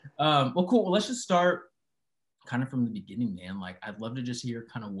Well, cool. Well, let's just start kind of from the beginning, man. Like, I'd love to just hear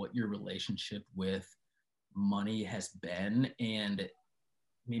kind of what your relationship with money has been, and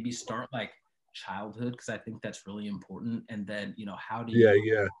maybe start like childhood, because I think that's really important. And then, how do Yeah,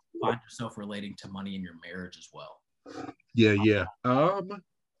 you yeah, find yourself relating to money in your marriage as well? yeah, yeah.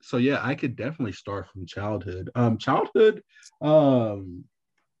 So yeah, I could definitely start from childhood. Childhood, um,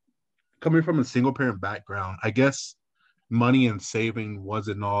 coming from a single parent background, I guess money and saving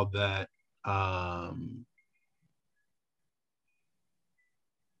wasn't all that um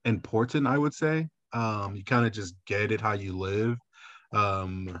important, I would say. You kind of just get it how you live.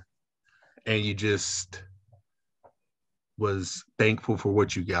 Um, and you just was thankful for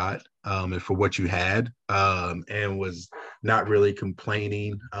what you got, and for what you had, and was not really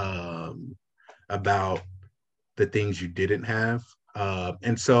complaining, about the things you didn't have.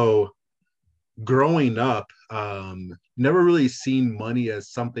 And so growing up, never really seen money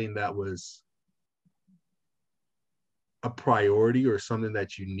as something that was a priority or something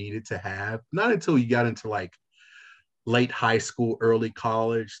that you needed to have. Not until you got into like late high school, early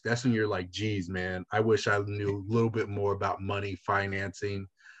college. That's when you're like, geez, man, I wish I knew a little bit more about money, financing.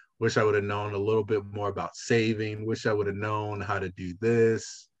 Wish I would have known a little bit more about saving. Wish I would have known how to do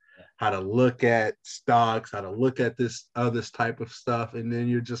this, Yeah. how to look at stocks, how to look at this type of stuff. And then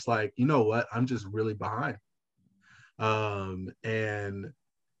you're just like, you know what? I'm just really behind. And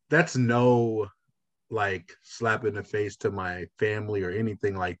that's no like slap in the face to my family or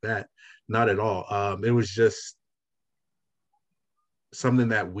anything like that. Not at all. It was just something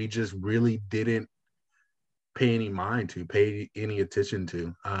that we just really didn't pay any mind to, pay any attention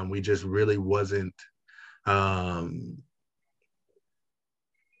to. We just really wasn't um,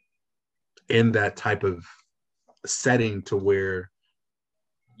 in that type of setting to where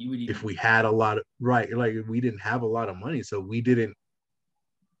You would if even, we had a lot of right, like we didn't have a lot of money, so we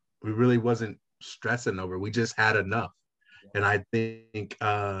really wasn't stressing over. We just had enough. And I think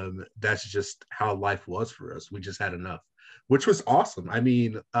that's just how life was for us. We just had enough, which was awesome. I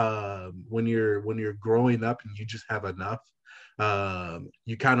mean, when you're growing up and you just have enough,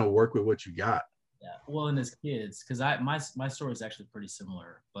 you kind of work with what you got. yeah. Well, and as kids, because my story is actually pretty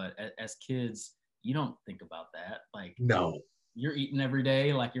similar, but as kids, you don't think about that. Like, No, you're eating every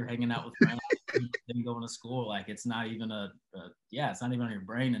day, like you're hanging out with friends, then going to school. Like, it's not even yeah, it's not even on your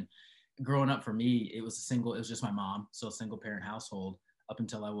brain. And growing up for me, it was just my mom, so a single parent household up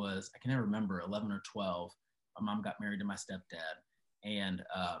until I can never remember, 11 or 12. My mom got married to my stepdad, and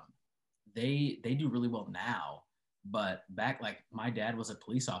they do really well now. But back, like, my dad was a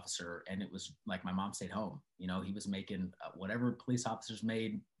police officer, and it was like my mom stayed home. He was making whatever police officers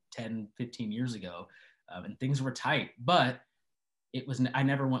made 10, 15 years ago, and things were tight. But I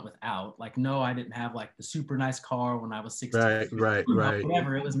never went without. Like, no, I didn't have like the super nice car when I was 16, right, right, right.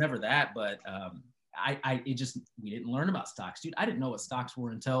 whatever. It was never that. But we didn't learn about stocks, dude. I didn't know what stocks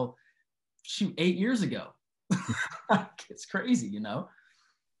were until, shoot, 8 years ago. It's crazy.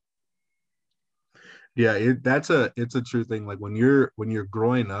 Yeah, it's a true thing. Like when you're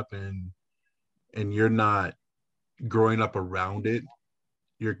growing up and you're not growing up around it,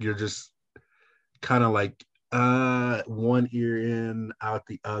 you're just kind of like one ear in out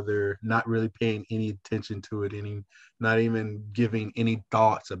the other, not really paying any attention to it, not even giving any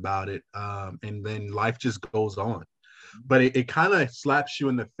thoughts about it, and then life just goes on. But it kind of slaps you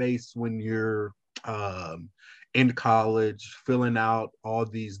in the face when you're um in college filling out all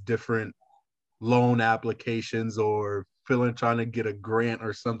these different loan applications or trying to get a grant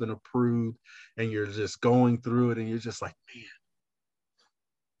or something approved, and you're just going through it and you're just like, man,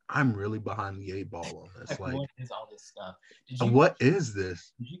 I'm really behind the eight ball on this. Like, Like, what is all this stuff? Did you what is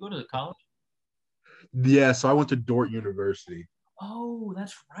this? did you go to college? Yeah, so I went to Dort University. Oh,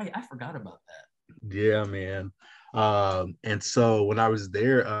 that's right. I forgot about that. Yeah, man. And so when I was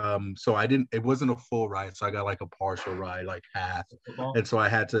there, so it wasn't a full ride, so I got like a partial ride, like half. Football. And so I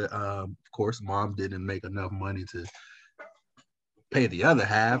had to, of course, mom didn't make enough money to pay the other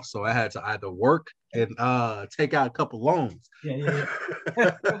half, so I had to either work and take out a couple loans. Yeah,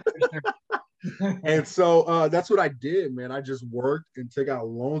 yeah, yeah. And so that's what I did, man. I just worked and took out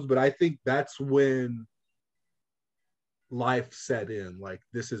loans, but I think that's when life set in. Like,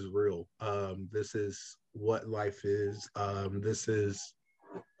 this is real. This is what life is. This is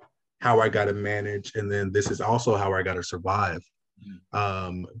how I got to manage, and then this is also how I got to survive.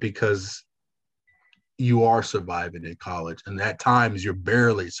 Because you are surviving in college, and at times you're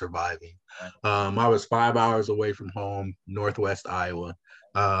barely surviving. Right. I was 5 hours away from home, Northwest Iowa.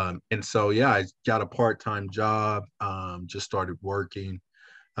 And so, yeah, I got a part-time job, just started working,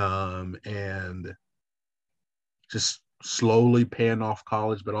 and just slowly paying off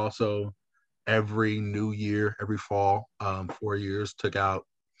college, but also every new year, every fall, 4 years, took out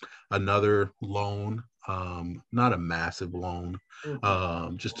another loan. Not a massive loan.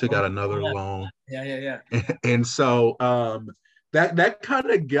 Just took out another loan. Yeah. And so that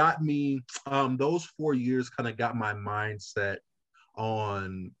kind of got me, those 4 years kind of got my mindset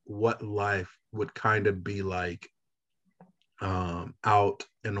on what life would kind of be like out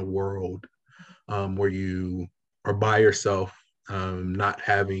in the world, where you are by yourself, not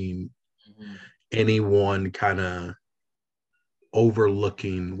having anyone kind of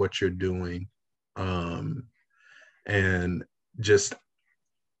overlooking what you're doing, and just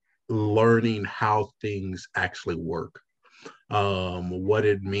learning how things actually work, what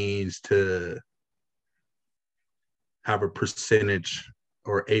it means to have a percentage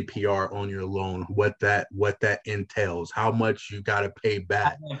or APR on your loan, what that entails, how much you got to pay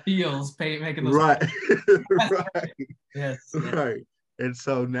back. How it feels making those Right. right. Yes. Right. And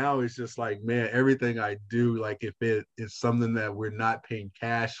so now it's just like, man, everything I do, like if it is something that we're not paying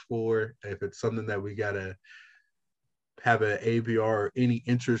cash for, if it's something that we gotta have an APR or any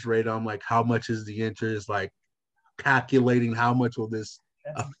interest rate on, like how much is the interest, like calculating how much will this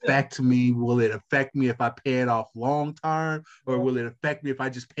affect me? Will it affect me if I pay it off long term, or will it affect me if I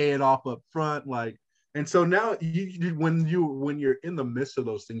just pay it off up front? Like, and so now when you're in the midst of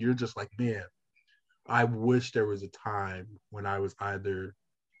those things, you're just like, man, I wish there was a time when I was either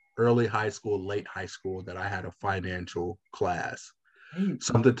early high school, late high school, that I had a financial class,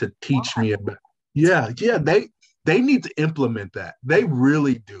 something to teach me about. Yeah, they need to implement that. They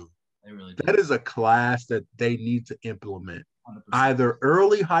really do. They really do. That is a class that they need to implement. 100%. Either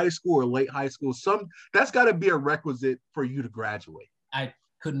early high school or late high school. That's got to be a requisite for you to graduate. I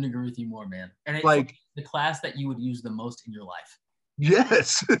couldn't agree with you more, man. And it's like the class that you would use the most in your life.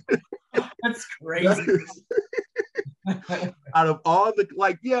 Yes. That's crazy. Out of all the,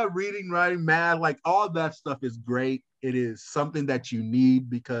 like, yeah, reading, writing, math, like all that stuff is great. It is something that you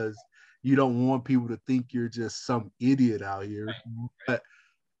need because you don't want people to think you're just some idiot out here. Right. But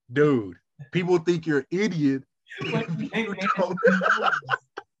dude, people think you're an idiot.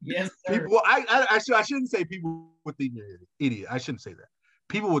 Yes, sir. People, I shouldn't say people would think you're an idiot. I shouldn't say that.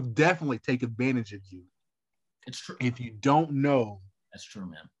 People will definitely take advantage of you. It's true. If you don't know. That's true,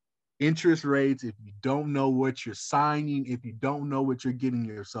 man. Interest rates, if you don't know what you're signing, if you don't know what you're getting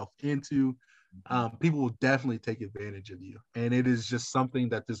yourself into, people will definitely take advantage of you. And it is just something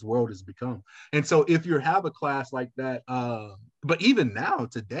that this world has become. And so if you have a class like that, but even now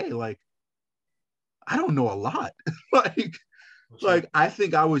today, like, I don't know a lot. like I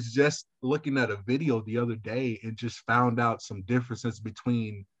think I was just looking at a video the other day and just found out some differences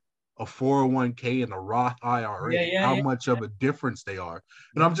between a 401k and a Roth IRA, how much of a difference they are.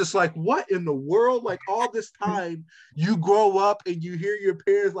 And I'm just like, what in the world? Like all this time you grow up and you hear your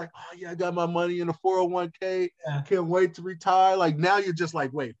parents like, oh yeah, I got my money in a 401k. Can't wait to retire. Like now you're just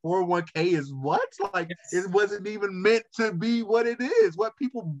like, wait, 401k is what? Like it wasn't even meant to be what it is, what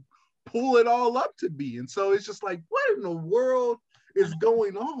people pull it all up to be. And so it's just like, what in the world is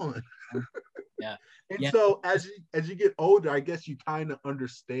going on? Yeah. And so as you get older, I guess you kind of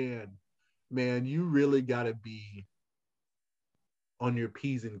understand, man, you really got to be on your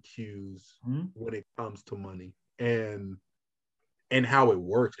P's and Q's when it comes to money and how it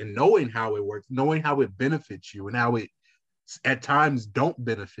works, and knowing how it works, knowing how it benefits you and how it at times don't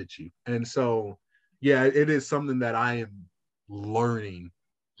benefit you. And so, yeah, it is something that I am learning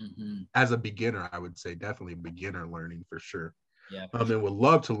as a beginner. I would say definitely a beginner learning for sure. Yeah, and would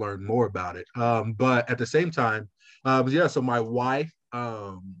love to learn more about it. But at the same time, so my wife,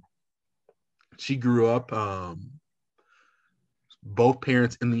 she grew up, both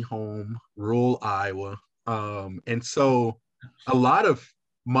parents in the home, rural Iowa. And so a lot of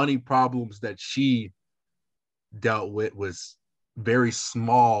money problems that she dealt with was very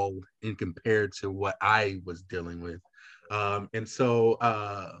small in compared to what I was dealing with. And so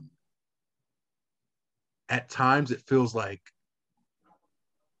at times it feels like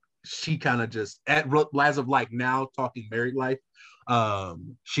she kind of just, as of like now, talking married life,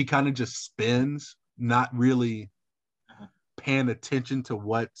 she kind of just spends, not really paying attention to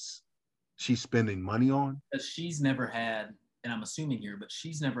what she's spending money on. Because she's never had, and I'm assuming here, but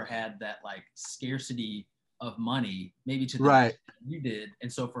she's never had that like scarcity of money, maybe to the right you did.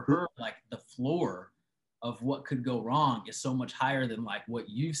 And so for her, like the floor of what could go wrong is so much higher than like what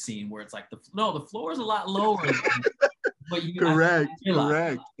you've seen, where it's like the floor is a lot lower. But correct.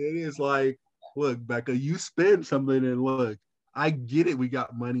 It is like, look, Becca, you spend something and look, I get it. We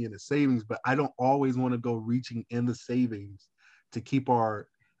got money in the savings, but I don't always want to go reaching in the savings to keep our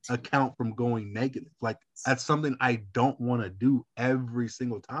account from going negative. Like that's something I don't want to do every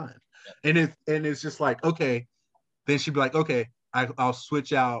single time. And it's just like, okay, then she'd be like, okay, I'll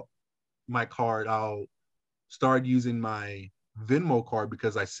switch out my card. I'll start using my Venmo card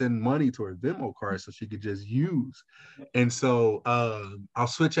because I send money to her Venmo card so she could just use. And so I'll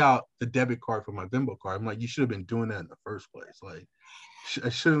switch out the debit card for my Venmo card. I'm like, you should have been doing that in the first place. Like, I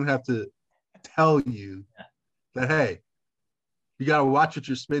shouldn't have to tell you that, hey, you got to watch what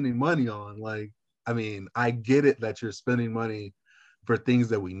you're spending money on. Like, I mean, I get it that you're spending money for things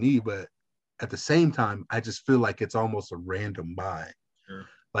that we need, but at the same time, I just feel like it's almost a random buy. Sure.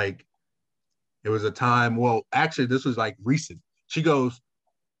 Like, it was a time, well, actually, this was like recent. She goes,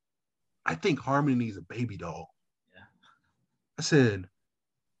 I think Harmony needs a baby doll. Yeah. I said,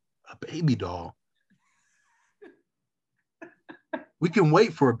 a baby doll? We can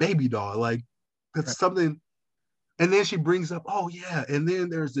wait for a baby doll. Like, that's something. And then she brings up, oh, yeah. And then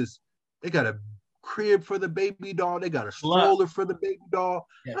there's this, they got a crib for the baby doll. They got a stroller for the baby doll.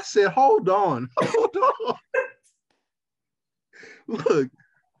 Yes. I said, hold on. Look,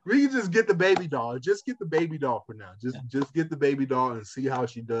 we can just get the baby doll. Just get the baby doll for now. Just get the baby doll and see how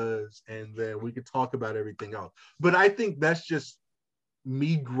she does. And then we can talk about everything else. But I think that's just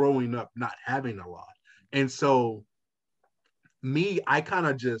me growing up, not having a lot. And so I kind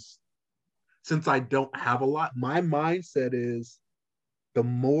of just, since I don't have a lot, my mindset is the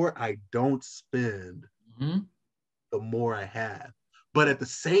more I don't spend, the more I have. But at the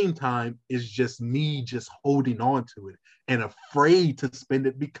same time, it's just me just holding on to it and afraid to spend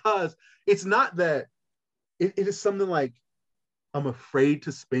it, because it's not that it is something like I'm afraid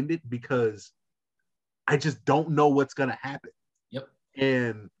to spend it because I just don't know what's going to happen. Yep.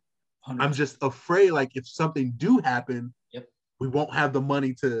 And 100%. I'm just afraid, like, if something do happen, we won't have the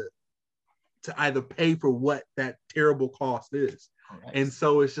money to either pay for what that terrible cost is. Right. And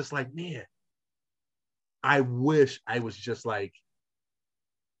so it's just like, man, I wish I was just like,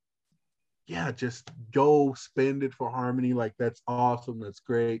 yeah, just go spend it for Harmony. Like, that's awesome. That's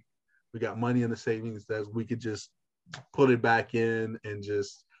great. We got money in the savings that we could just put it back in and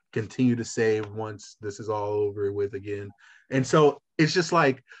just continue to save once this is all over with again. And so it's just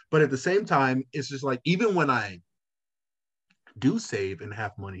like, but at the same time, it's just like, even when I do save and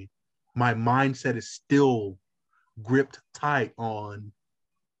have money, my mindset is still gripped tight on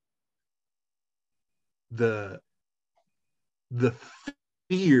the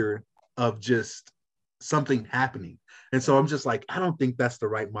fear of just something happening. And so I'm just like, I don't think that's the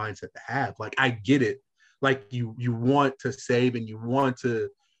right mindset to have. Like, I get it. Like, you want to save and you want to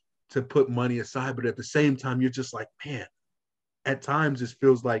put money aside, but at the same time, you're just like, man, at times it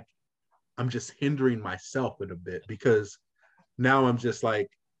feels like I'm just hindering myself in a bit, because now I'm just like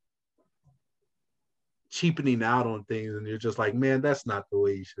cheapening out on things, and you're just like, man, that's not the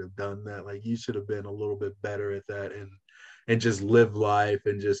way you should have done that. Like, you should have been a little bit better at that and just live life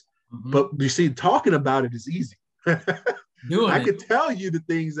and just, but you see, talking about it is easy. I could tell you the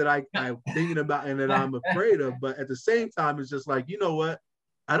things that I'm thinking about and that I'm afraid of, but at the same time, it's just like, you know what?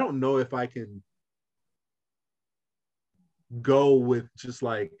 I don't know if I can go with just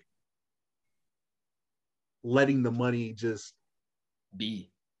like letting the money just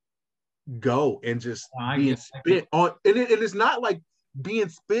go and just being spent on, and it's not like being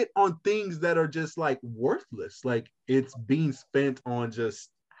spent on things that are just like worthless. Like, it's being spent on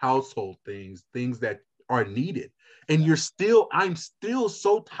just household things that are needed. And I'm still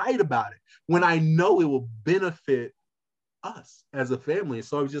so tight about it when I know it will benefit us as a family.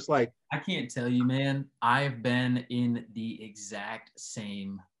 So I was just like, I can't tell you, man, I've been in the exact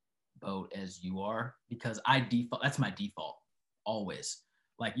same boat as you are, because that's my default always.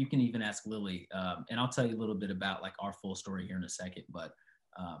 Like, you can even ask Lily, and I'll tell you a little bit about like our full story here in a second, but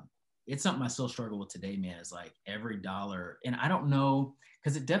it's something I still struggle with today, man, is like every dollar. And I don't know,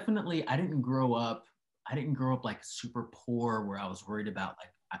 because I didn't grow up like super poor where I was worried about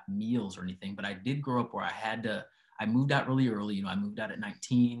like meals or anything, but I did grow up where I moved out really early. You know, I moved out at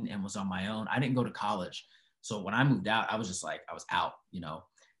 19 and was on my own. I didn't go to college. So when I moved out, I was just like, I was out, you know,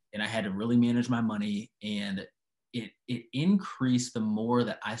 and I had to really manage my money. And it increased the more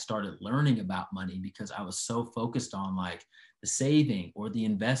that I started learning about money, because I was so focused on like the saving or the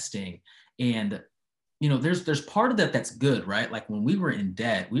investing. And, you know, there's part of that that's good, right? Like, when we were in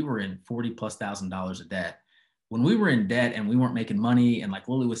debt, we were in $40,000+ of debt. When we were in debt and we weren't making money, and like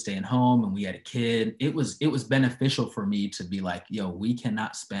Lily was staying home and we had a kid, it was beneficial for me to be like, yo, we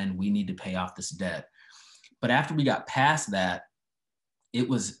cannot spend, we need to pay off this debt. But after we got past that, it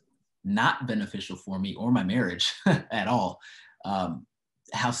was not beneficial for me or my marriage at all.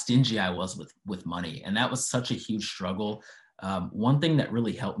 How stingy I was with money. And that was such a huge struggle. One thing that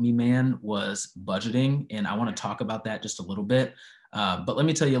really helped me, man, was budgeting. And I want to talk about that just a little bit. But let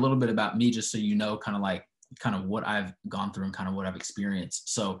me tell you a little bit about me, just so you know, kind of what I've gone through and kind of what I've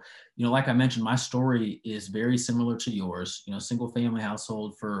experienced. So, like I mentioned, my story is very similar to yours, single family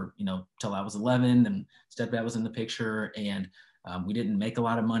household for, till I was 11, and stepdad was in the picture, and we didn't make a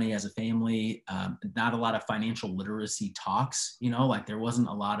lot of money as a family, not a lot of financial literacy talks, like there wasn't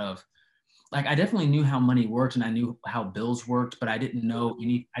a lot of, like, I definitely knew how money worked and I knew how bills worked, but I didn't know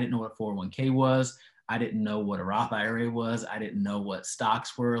I didn't know what a 401k was. I didn't know what a Roth IRA was. I didn't know what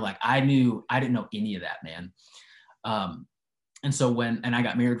stocks were. Like I didn't know any of that, man. And so and I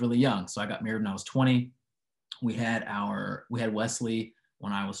got married really young. So I got married when I was 20. We had Wesley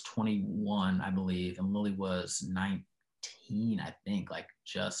when I was 21, I believe. And Lily was 19, I think, like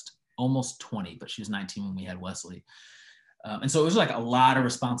just almost 20, but she was 19 when we had Wesley. And so it was like a lot of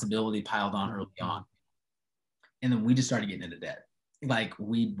responsibility piled on early on. And then we just started getting into debt. Like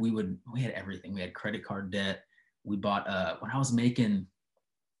we had everything. We had credit card debt. We bought when I was making,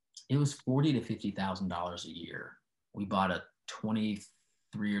 it was $40,000 to $50,000 a year. We bought a $23,000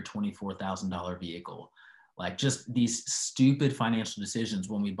 or $24,000 vehicle. Like just these stupid financial decisions.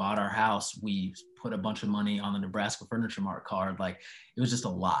 When we bought our house, we put a bunch of money on the Nebraska Furniture Mart card. Like it was just a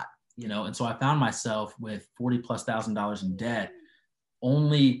lot, And so I found myself with $40,000+ in debt,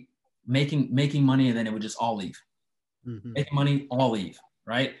 only making money, and then it would just all leave. Making money, all leave,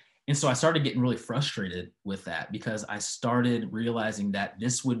 right? And so I started getting really frustrated with that because I started realizing that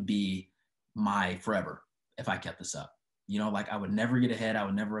this would be my forever if I kept this up. Like I would never get ahead. I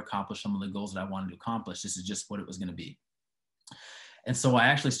would never accomplish some of the goals that I wanted to accomplish. This is just what it was going to be. And so I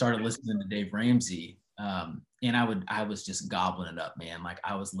actually started listening to Dave Ramsey. And I was just gobbling it up, man. Like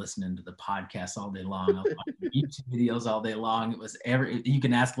I was listening to the podcast all day long. I was watching YouTube videos all day long. It was you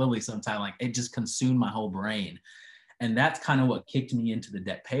can ask Lily sometime, like it just consumed my whole brain. And that's kind of what kicked me into the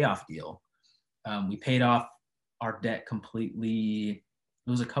debt payoff deal. We paid off our debt completely.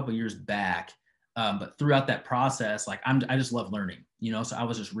 It was a couple years back. But throughout that process, like I just love learning, so I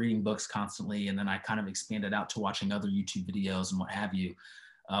was just reading books constantly. And then I kind of expanded out to watching other YouTube videos and what have you.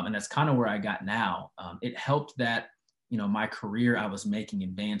 And that's kind of where I got now. It helped that, my career, I was making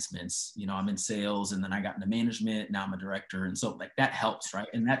advancements, I'm in sales, and then I got into management. Now I'm a director. And so like that helps, right?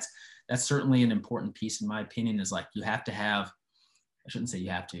 And that's certainly an important piece, in my opinion, is like you have to have, I shouldn't say you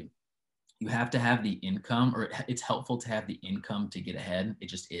have to have the income, or it's helpful to have the income to get ahead. It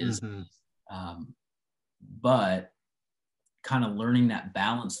just is. But kind of learning that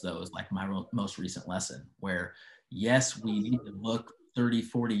balance, though, is like my most recent lesson, where yes, we need to look 30,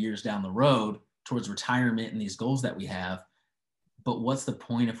 40 years down the road towards retirement and these goals that we have, but what's the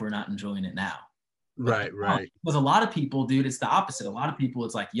point if we're not enjoying it now? Right. Because a lot of people, dude, it's the opposite. A lot of people,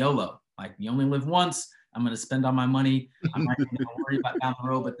 it's like YOLO, like you only live once. I'm going to spend all my money. I'm not going to worry about down the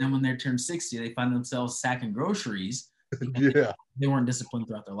road. But then when they turn 60, they find themselves sacking groceries. Yeah. They weren't disciplined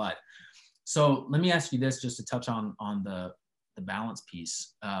throughout their life. So let me ask you this, just to touch on the balance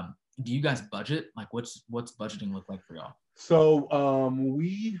piece. Do you guys budget? Like what's budgeting look like for y'all? So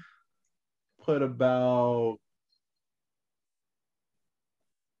we put about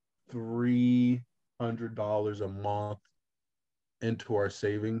 $300 a month into our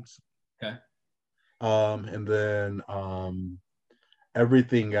savings. Okay. And then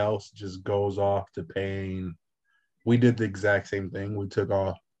everything else just goes off to paying. We did the exact same thing. We took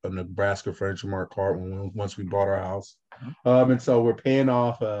off a Nebraska Furniture Mart card once we bought our house. And so we're paying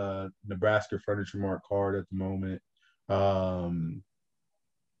off a Nebraska Furniture Mart card at the moment.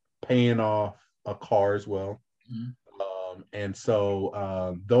 Paying off a car as well. And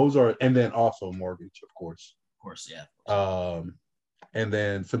so those are, and then also mortgage, of course. Of course, yeah. And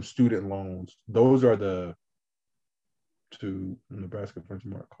then some student loans. Those are the two: Nebraska Furniture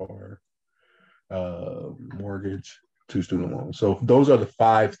Mart car, mortgage, 2 student loans. So those are the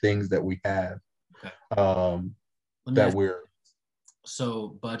 5 things that we have. Okay. That we're.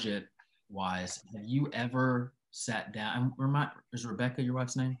 So budget wise, have you ever sat down? Is Rebecca your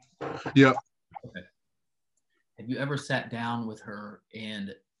wife's name? Yep. Okay. Have you ever sat down with her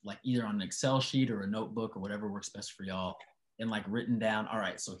and like either on an Excel sheet or a notebook or whatever works best for y'all, and like written down, all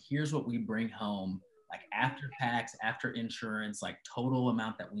right, so here's what we bring home, like after tax, after insurance, like total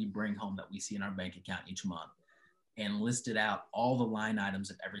amount that we bring home that we see in our bank account each month, and listed out all the line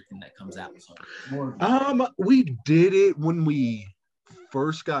items of everything that comes out? So we did it when we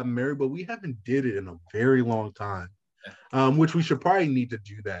first got married, but we haven't did it in a very long time. Which we should probably need to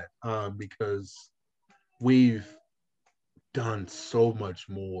do that because we've done so much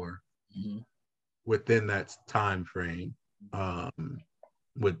more within that time frame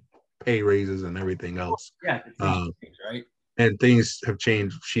with pay raises and everything else. Yeah, right. And things have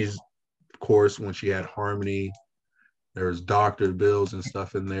changed. She's, of course, when she had Harmony, there's doctor bills and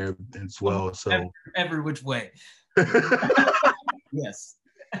stuff in there as well. So every which way. Yes.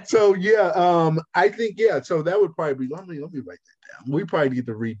 So yeah, I think yeah. So that would probably be. Let me write that down. We probably need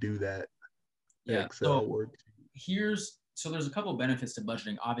to redo that Yeah. Excel work. So there's a couple of benefits to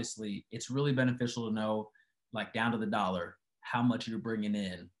budgeting. Obviously, it's really beneficial to know, like down to the dollar, how much you're bringing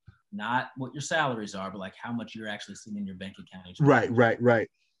in, not what your salaries are, but like how much you're actually seeing in your bank account each month. Right.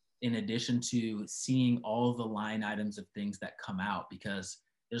 In addition to seeing all the line items of things that come out, because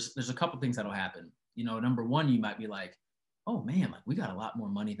there's a couple things that'll happen. You know, number one, you might be like, oh man, like we got a lot more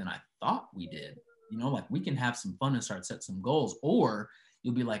money than I thought we did. You know, like we can have some fun and start set some goals. Or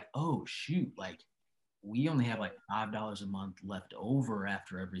you'll be like, oh shoot, like we only have like $5 a month left over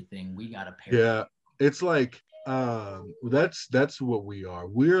after everything. We got to pay. Yeah, it's like that's what we are.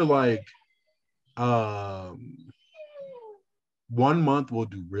 We're like 1 month we'll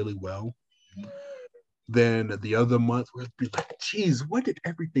do really well. Then the other month we'll be like, geez, where did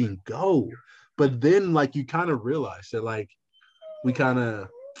everything go? But then like you kind of realize that like we kind of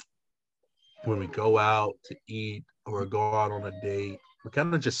when we go out to eat or go out on a date, we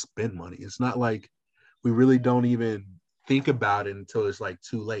kind of just spend money. It's not like we really don't even think about it until it's like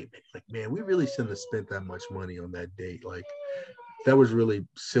too late. Like, man, we really shouldn't have spent that much money on that date. Like, that was really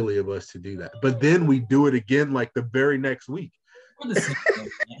silly of us to do that. But then we do it again like the very next week.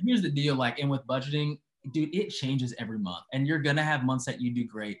 Here's the deal, like, and with budgeting, dude, it changes every month. And you're gonna have months that you do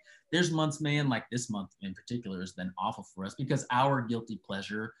great. There's months, man, like this month in particular has been awful for us because our guilty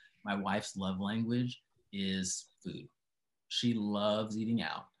pleasure, my wife's love language, is food. She loves eating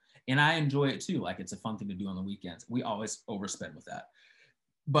out. And I enjoy it too. Like it's a fun thing to do on the weekends. We always overspend with that.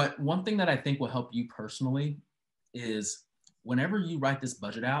 But one thing that I think will help you personally is whenever you write this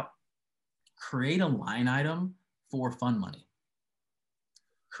budget out, create a line item for fun money.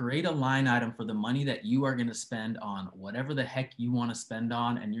 Create a line item for the money that you are going to spend on whatever the heck you want to spend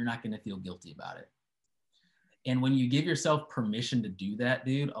on, and you're not going to feel guilty about it. And when you give yourself permission to do that,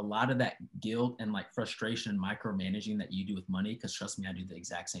 dude, a lot of that guilt and like frustration and micromanaging that you do with money, because trust me, I do the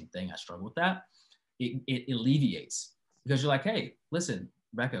exact same thing. I struggle with that. It alleviates because you're like, hey, listen,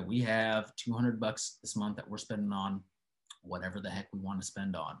 Becca, we have $200 this month that we're spending on whatever the heck we want to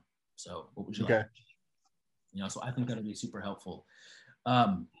spend on. So what would you like? You know, so I think that'll be super helpful.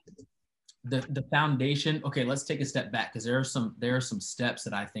 The foundation. Okay, let's take a step back because there are some steps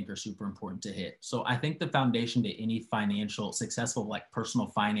that I think are super important to hit. So I think the foundation to any successful like personal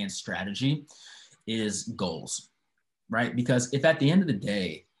finance strategy is goals, right? Because if at the end of the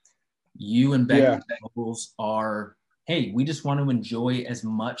day, you and Becca's goals are, hey, we just want to enjoy as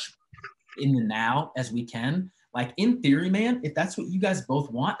much in the now as we can. Like in theory, man, if that's what you guys both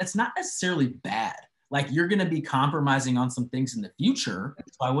want, that's not necessarily bad. Like you're going to be compromising on some things in the future.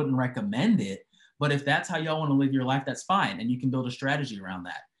 So I wouldn't recommend it. But if that's how y'all want to live your life, that's fine. And you can build a strategy around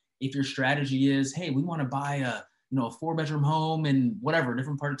that. If your strategy is, hey, we want to buy a 4-bedroom home in whatever,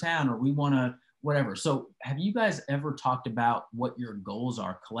 different part of town, or we want to whatever. So have you guys ever talked about what your goals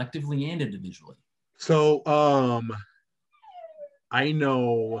are collectively and individually? So I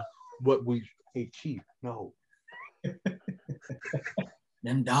know what we, hey, Chief, no.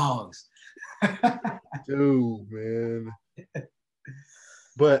 Them dogs. Dude, man.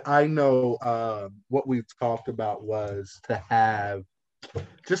 But I know what we've talked about was to have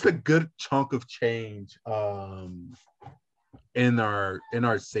just a good chunk of change in our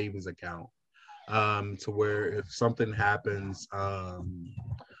savings account, to where if something happens,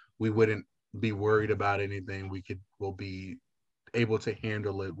 we wouldn't be worried about anything. We'll be able to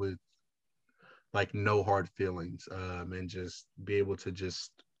handle it with like no hard feelings, and just be able to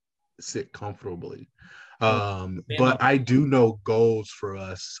just sit comfortably. But I do know goals for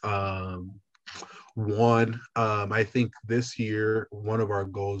us. One, I think this year, one of our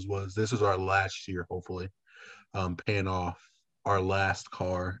goals was, this is our last year, hopefully, paying off our last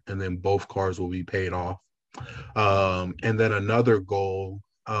car, and then both cars will be paid off. And then another goal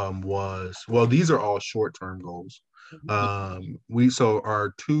was, well, these are all short-term goals. So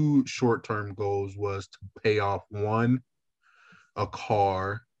our 2 short-term goals was to pay off a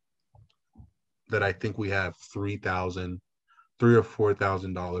car that I think we have $3,000 or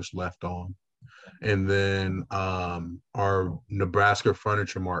 $4,000 left on. And then our Nebraska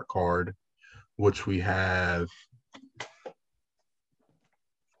Furniture Mart card, which we have,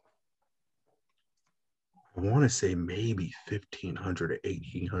 I want to say maybe $1,500 or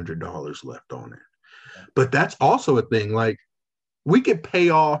 $1,800 left on it. But that's also a thing. Like we could pay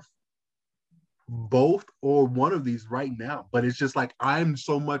off both or one of these right now. But it's just like I'm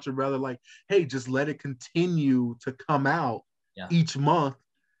so much rather like, hey, just let it continue to come out each month.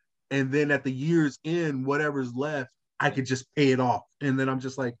 And then at the year's end, whatever's left, I could just pay it off. And then I'm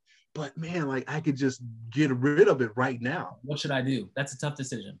just like, but man, like I could just get rid of it right now. What should I do? That's a tough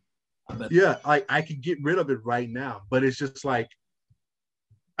decision. Yeah, I could get rid of it right now, but it's just like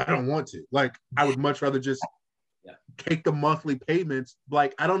I don't want to. Like I would much rather just take the monthly payments.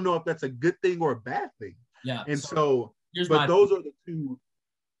 Like I don't know if that's a good thing or a bad thing. Yeah. And so but those are the two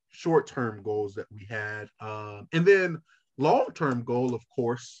short-term goals that we had. And then long-term goal, of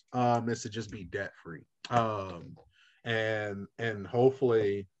course, is to just be debt-free. And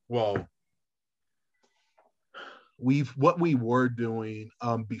hopefully, well, what we were doing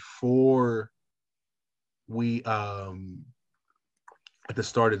before we at the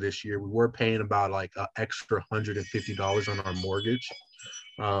start of this year, we were paying about like an extra $150 on our mortgage.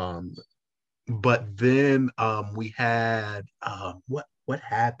 But then we had what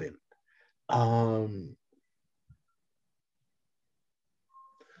happened?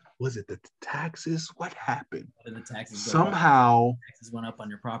 Was it the taxes? What happened? The taxes somehow taxes went up on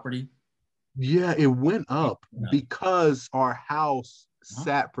your property. Yeah, it went up because our house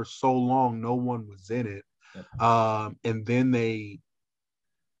sat for so long, no one was in it. And then they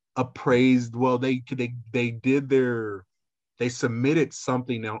appraised. Well, they submitted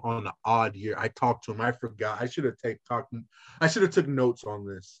something on an odd year. I talked to them. I forgot. I should have took notes on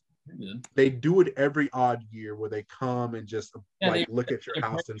this. They do it every odd year where they come and just look at your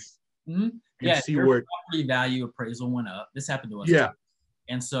house and see where property value appraisal went up. This happened to us. Yeah. Too.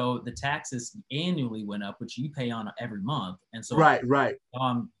 And so the taxes annually went up, which you pay on every month. And so right.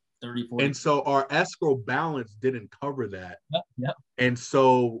 30, 40. And so our escrow balance didn't cover that. Yep. And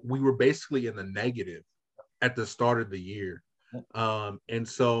so we were basically in the negative at the start of the year. And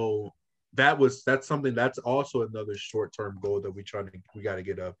so that's something that's also another short-term goal that we got to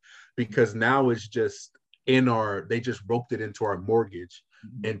get up, because now it's just they just roped it into our mortgage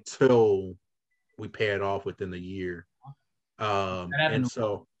until we pay it off within the year. And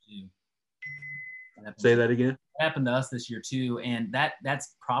so say that again. It happened to us this year too. And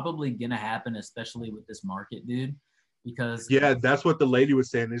that's probably going to happen, especially with this market, dude, because that's what the lady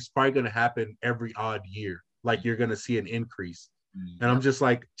was saying. It's probably going to happen every odd year. Like you're going to see an increase. And I'm just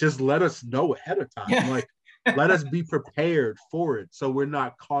like, just let us know ahead of time. Yeah. Like, let us be prepared for it, so we're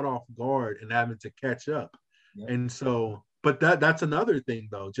not caught off guard and having to catch up. Yep. And so, but that's another thing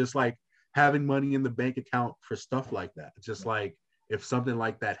though, just like having money in the bank account for stuff like that. Just like if something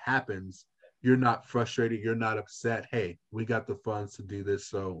like that happens, you're not frustrated, you're not upset. Hey, we got the funds to do this,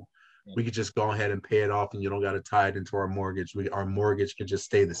 so we could just go ahead and pay it off, and you don't got to tie it into our mortgage. Our mortgage could just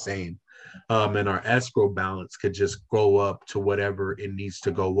stay the same. And our escrow balance could just go up to whatever it needs to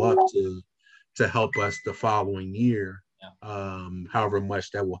go up to help us the following year, however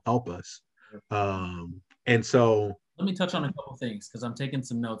much that will help us. And so let me touch on a couple things, because I'm taking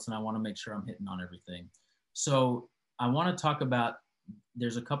some notes and I want to make sure I'm hitting on everything. So I want to talk about,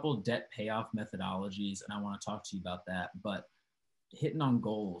 there's a couple of debt payoff methodologies, and I want to talk to you about that. But hitting on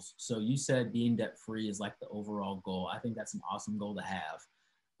goals. So you said being debt free is like the overall goal. I think that's an awesome goal to have.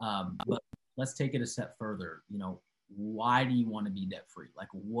 But let's take it a step further. Why do you want to be debt free? Like,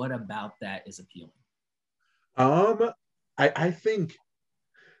 what about that is appealing? I think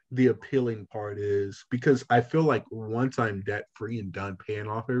the appealing part is because I feel like once I'm debt free and done paying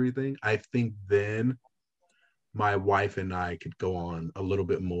off everything, I think then my wife and I could go on a little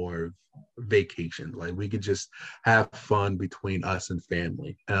bit more vacation. Like we could just have fun between us and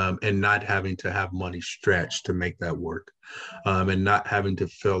family, and not having to have money stretched to make that work, and not having to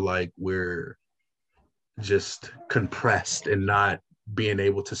feel like we're just compressed and not being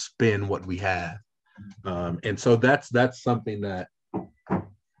able to spend what we have. And so that's something that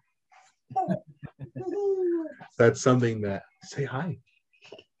say hi.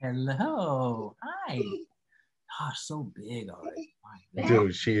 Hello. Hi. Gosh, so big already.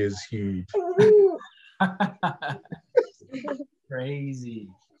 Dude, she is huge. Crazy.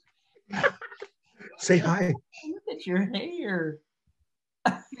 Say hi. Look at your hair.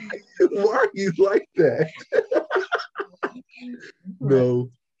 Why are you like that?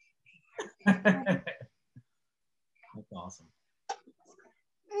 No. That's awesome.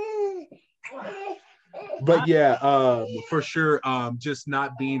 But yeah, for sure, just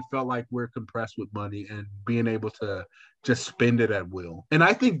not being felt like we're compressed with money and being able to just spend it at will. And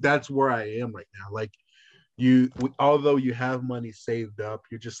I think that's where I am right now. Like although you have money saved up,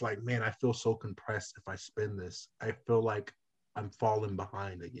 you're just like, man, I feel so compressed. If I spend this, I feel like I'm falling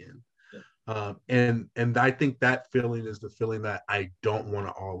behind again. Yeah. And I think that feeling is the feeling that I don't want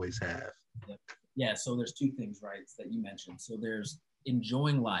to always have. Yeah. Yeah, so there's two things, right, that you mentioned. So there's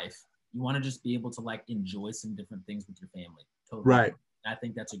enjoying life. You want to just be able to like enjoy some different things with your family. Totally. Right. I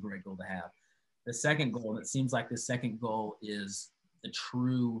think that's a great goal to have. The second goal, and it seems like the second goal is the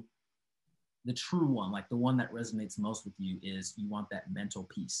true one, like the one that resonates most with you, is you want that mental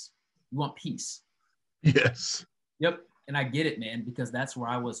peace. You want peace. Yes. Yep. And I get it, man, because that's where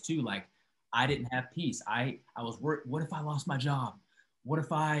I was too. Like I didn't have peace. I was worried, what if I lost my job? What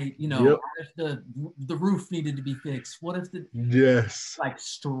if I, Yep. what if the roof needed to be fixed? What if Yes. like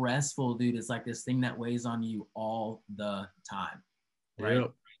stressful, dude? It's like this thing that weighs on you all the time. Right.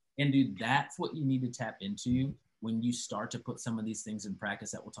 Yep. And dude, that's what you need to tap into when you start to put some of these things in practice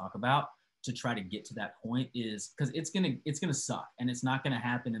that we'll talk about to try to get to that point, is because it's gonna suck, and it's not gonna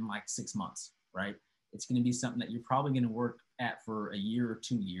happen in like 6 months, right? It's gonna be something that you're probably gonna work at for a year or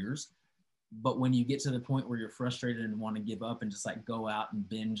 2 years. But when you get to the point where you're frustrated and want to give up and just like go out and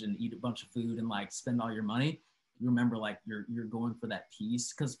binge and eat a bunch of food and like spend all your money, you remember like you're going for that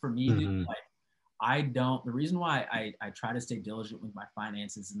peace. Because for me, dude, like the reason why I try to stay diligent with my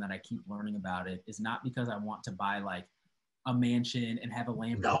finances and that I keep learning about it is not because I want to buy like a mansion and have a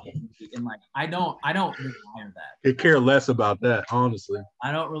Lamborghini. No. And like, I don't desire that. I care less about that, honestly.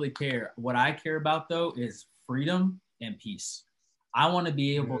 I don't really care. What I care about though is freedom and peace. I want to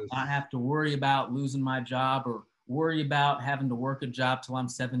be able to not have to worry about losing my job or worry about having to work a job till I'm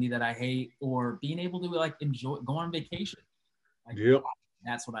 70 that I hate, or being able to like go on vacation. Like, yep.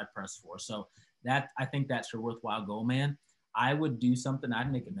 That's what I press for. So I think that's your worthwhile goal, man. I would do something.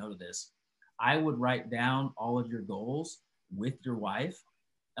 I'd make a note of this. I would write down all of your goals with your wife.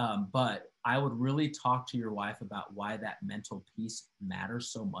 But I would really talk to your wife about why that mental peace matters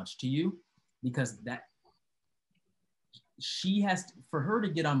so much to you, because she has to, for her to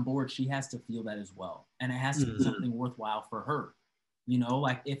get on board, she has to feel that as well. And it has to be something worthwhile for her.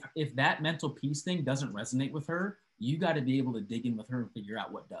 Like if that mental peace thing doesn't resonate with her, you got to be able to dig in with her and figure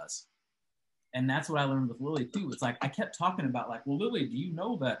out what does. And that's what I learned with Lily too. It's like, I kept talking about like, well, Lily, do you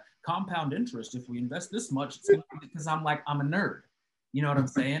know that compound interest, if we invest this much, it's gonna be, because I'm a nerd. You know what I'm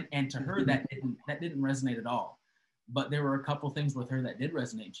saying? And to her, that didn't resonate at all. But there were a couple things with her that did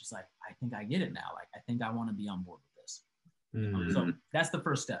resonate. She's like, I think I get it now. Like, I think I want to be on board with this. So that's the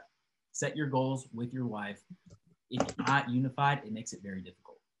first step. Set your goals with your wife. If you're not unified, it makes it very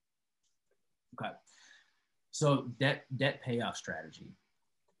difficult. Okay. So debt payoff strategy.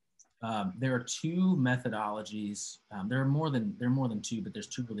 There are two methodologies. There are more than two, but there's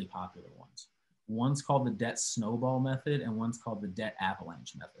two really popular ones. One's called the debt snowball method, and one's called the debt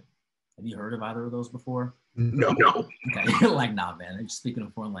avalanche method. Have you heard of either of those before? No. Okay, like, nah, man. I'm just speaking a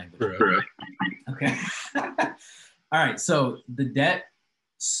foreign language. Right. Okay. All right. So the debt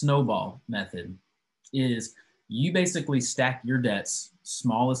snowball method is you basically stack your debts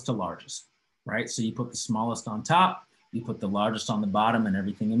smallest to largest, right? So you put the smallest on top, you put the largest on the bottom, and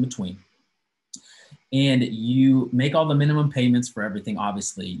everything in between. And you make all the minimum payments for everything.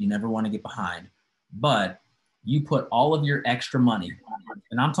 Obviously, you never want to get behind, but you put all of your extra money,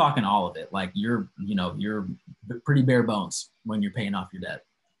 and I'm talking all of it, like you're pretty bare bones when you're paying off your debt.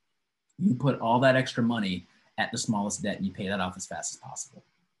 You put all that extra money at the smallest debt and you pay that off as fast as possible.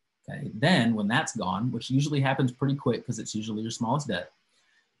 Okay. Then when that's gone, which usually happens pretty quick because it's usually your smallest debt,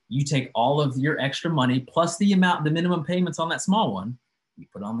 you take all of your extra money plus the minimum payments on that small one, you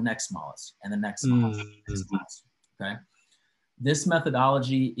put on the next smallest and the next smallest, next smallest. Okay. This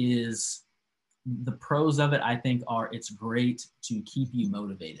methodology is, the pros of it, I think, are it's great to keep you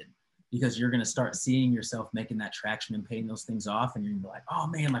motivated, because you're going to start seeing yourself making that traction and paying those things off. And you're going to be like, oh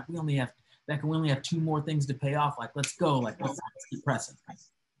man, like we only have 2 more things to pay off. Like, let's go. Like, let's keep pressing.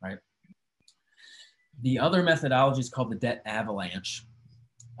 Right. The other methodology is called the debt avalanche.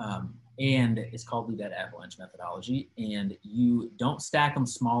 And it's called the debt avalanche methodology. And you don't stack them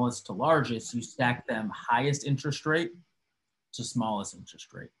smallest to largest. You stack them highest interest rate to smallest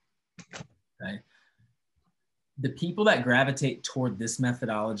interest rate. Okay. The people that gravitate toward this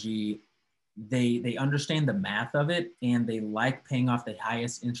methodology, they understand the math of it, and they like paying off the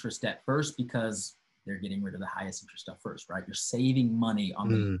highest interest debt first because they're getting rid of the highest interest stuff first, right? You're saving money on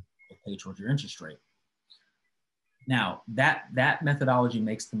the pay towards your interest rate. Now, that methodology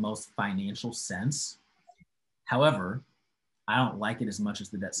makes the most financial sense. However, I don't like it as much as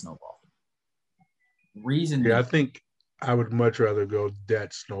the debt snowball. I think I would much rather go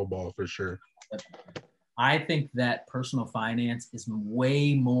debt snowball for sure. I think that personal finance is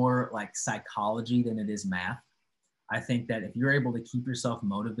way more like psychology than it is math. I think that if you're able to keep yourself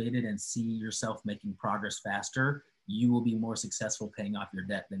motivated and see yourself making progress faster, you will be more successful paying off your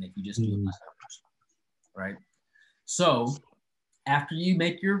debt than if you just do it by numbers, right? So after you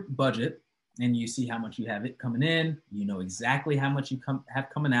make your budget and you see how much you have it coming in, you know exactly how much you have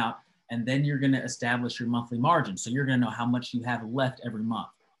coming out, and then you're going to establish your monthly margin. So you're going to know how much you have left every month.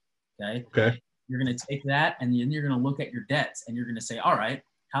 Okay. Okay. You're going to take that, and then you're going to look at your debts, and you're going to say, all right,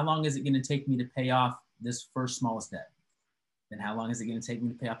 how long is it going to take me to pay off this first smallest debt? Then how long is it going to take me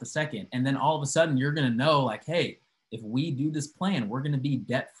to pay off the second? And then all of a sudden you're going to know, like, hey, if we do this plan, we're going to be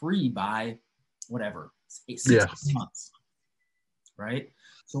debt free by whatever, 6 months. Right.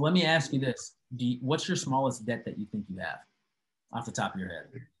 So let me ask you this. What's your smallest debt that you think you have off the top of your head?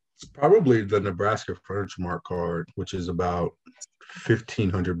 It's probably the Nebraska Furniture Mart card, which is about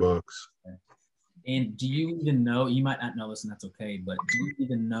 $1,500. Okay. And do you even know, you might not know this and that's okay, but do you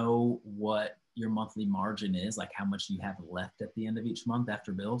even know what your monthly margin is? Like how much you have left at the end of each month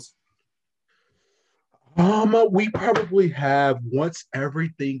after bills? We probably have, once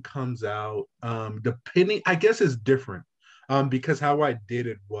everything comes out, depending, I guess it's different. Because how I did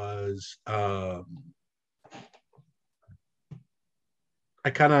it was I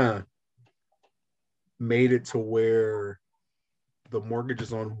kind of made it to where the mortgage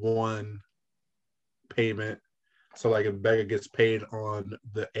is on one payment. So like if Becca gets paid on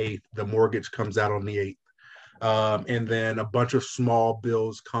the 8th, the mortgage comes out on the 8th. And then a bunch of small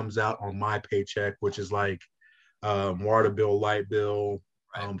bills comes out on my paycheck, which is like water bill, light bill,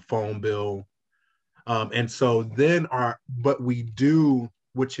 phone bill. And so then but we do,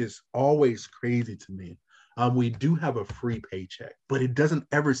 which is always crazy to me, we do have a free paycheck, but it doesn't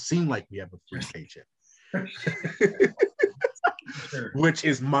ever seem like we have a free paycheck. Sure. which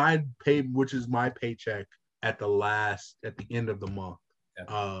is my paycheck at the end of the month.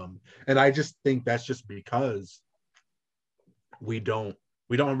 Yeah. And I just think that's just because we don't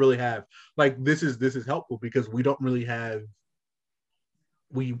really have, like, this is helpful because we don't really have,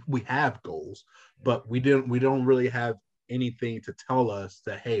 we have goals, but we don't really have anything to tell us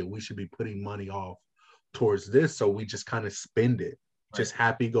that, hey, we should be putting money off towards this. So we just kind of spend it, just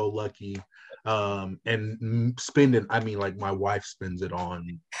happy go lucky. And spending, I mean, like my wife spends it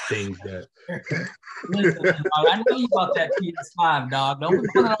on things that. Listen, dog, I know you bought that PS5, dog. Don't be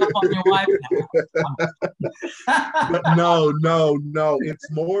putting it off on your wife now. But no. It's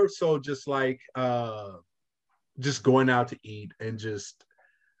more so just like just going out to eat and just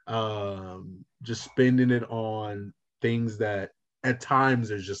spending it on things that at times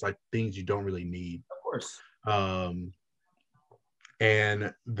there's just like things you don't really need. Of course.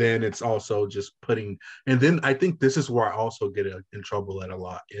 And then it's also just putting, and then I think this is where I also get in trouble at a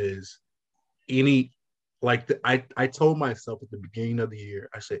lot is I told myself at the beginning of the year,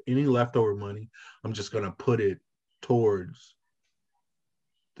 I said, any leftover money, I'm just going to put it towards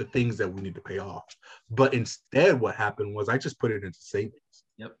the things that we need to pay off. But instead what happened was I just put it into savings.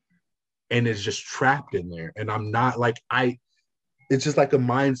 Yep. And it's just trapped in there. And I'm not like, it's just like a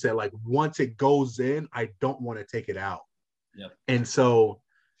mindset. Like once it goes in, I don't want to take it out. Yep. And so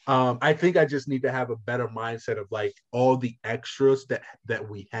I think I just need to have a better mindset of like all the extras that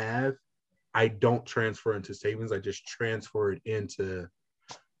we have, I don't transfer into savings. I just transfer it into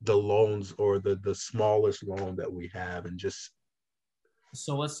the loans or the smallest loan that we have and just.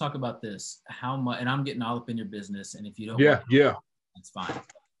 So let's talk about this. How much, and I'm getting all up in your business, and if you don't, yeah, that's fine.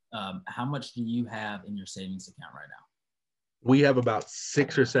 How much do you have in your savings account right now? We have about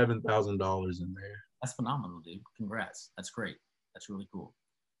 $6,000 or $7,000 in there. That's phenomenal, dude. Congrats. That's great. That's really cool.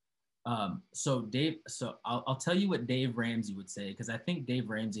 So Dave, I'll tell you what Dave Ramsey would say, because I think Dave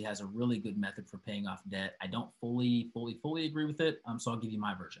Ramsey has a really good method for paying off debt. I don't fully agree with it. So I'll give you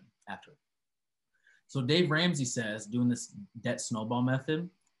my version after. So Dave Ramsey says, doing this debt snowball method,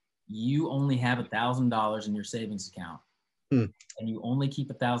 you only have $1,000 in your savings account, and you only keep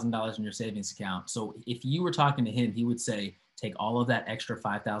 $1,000 in your savings account. So if you were talking to him, he would say, take all of that extra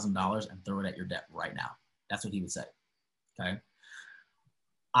 $5,000 and throw it at your debt right now. That's what he would say. Okay.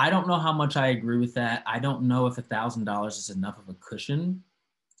 I don't know how much I agree with that. I don't know if $1,000 is enough of a cushion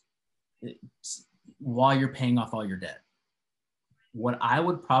while you're paying off all your debt. What I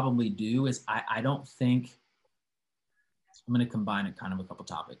would probably do is I don't think, I'm going to combine it kind of a couple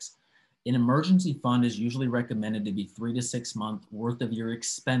topics. An emergency fund is usually recommended to be 3 to 6 months worth of your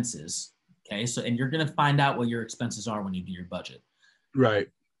expenses. Okay. So, and you're going to find out what your expenses are when you do your budget. Right.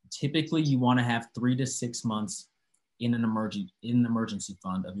 Typically you want to have 3 to 6 months in an emergency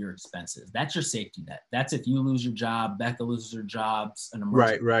fund of your expenses. That's your safety net. That's if you lose your job, Becca loses her jobs, an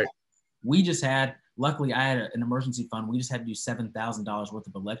emergency. Right. We just had, luckily I had an emergency fund. We just had to do $7,000 worth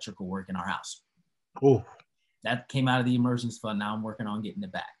of electrical work in our house. Oh, that came out of the emergency fund. Now I'm working on getting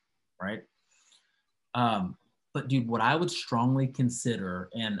it back. Right. But dude, what I would strongly consider,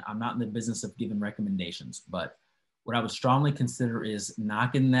 and I'm not in the business of giving recommendations, but what I would strongly consider is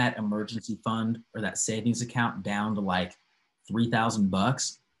knocking that emergency fund or that savings account down to like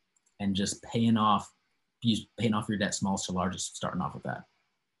 $3,000 and just paying off your debt, smallest to largest, starting off with that.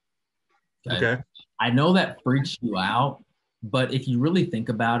 Okay. I know that freaks you out, but if you really think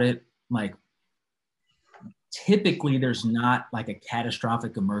about it, like typically there's not like a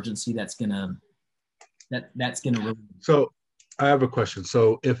catastrophic emergency that's gonna really. So I have a question.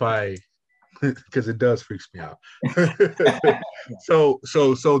 So if I, because it does freaks me out. So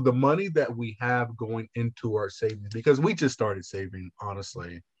the money that we have going into our savings, because we just started saving,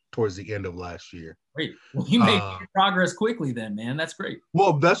 honestly, towards the end of last year. Great. Well, you made progress quickly then, man. That's great.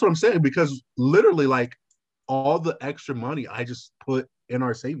 Well, that's what I'm saying, because literally like all the extra money I just put in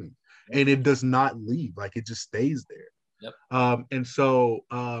our savings, and it does not leave. Like it just stays there. Yep. And so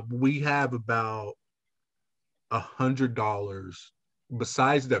we have about $100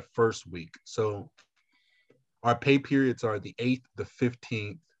 besides that first week. So our pay periods are the 8th, the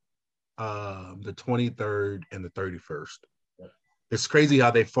 15th, the 23rd, and the 31st. It's crazy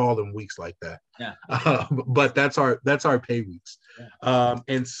how they fall in weeks like that. Yeah. But that's our pay weeks. Yeah.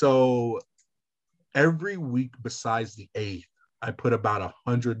 And so every week besides the 8th, I put about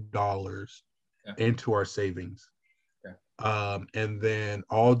 $100 into our savings. And then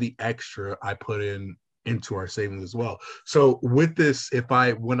all the extra I put into our savings as well. So with this,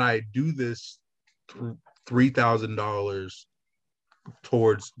 when I do this $3,000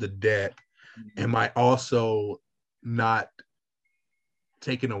 towards the debt, am I also not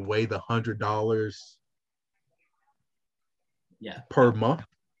taking away the $100 per month?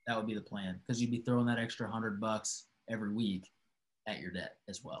 That would be the plan, because you'd be throwing that extra $100 every week at your debt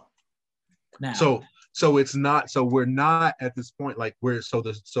as well. Now, so it's not, so we're not at this point like so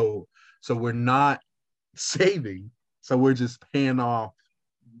we're not saving, so we're just paying off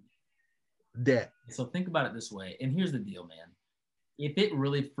debt. So think about it this way, and here's the deal, man. If it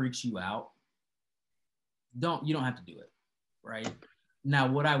really freaks you out, you don't have to do it, right? Now,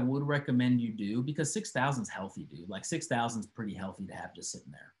 what I would recommend you do, because 6,000 is healthy, dude. Like 6,000 is pretty healthy to have just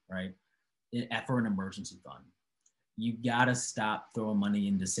sitting there, right? For an emergency fund. You gotta stop throwing money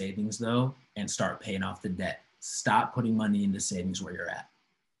into savings though, and start paying off the debt. Stop putting money into savings where you're at.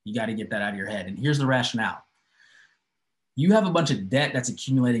 You got to get that out of your head. And here's the rationale. You have a bunch of debt that's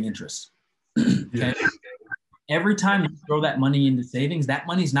accumulating interest. Okay. Yes. Every time you throw that money into savings, that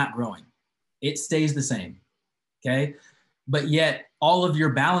money's not growing. It stays the same. Okay. But yet all of your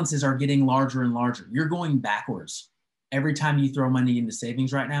balances are getting larger and larger. You're going backwards every time you throw money into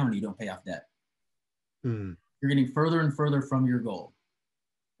savings right now and you don't pay off debt. You're getting further and further from your goal.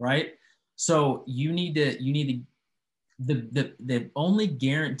 Right. So you need to the only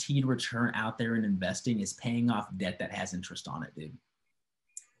guaranteed return out there in investing is paying off debt that has interest on it, dude.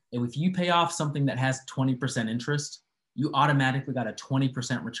 And if you pay off something that has 20% interest, you automatically got a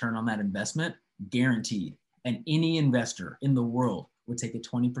 20% return on that investment, guaranteed. And any investor in the world would take a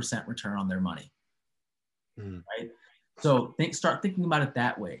 20% return on their money, right? So start thinking about it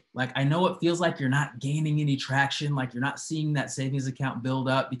that way. Like, I know it feels like you're not gaining any traction, like you're not seeing that savings account build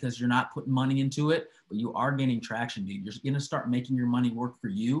up because you're not putting money into it, but you are gaining traction, dude. You're going to start making your money work for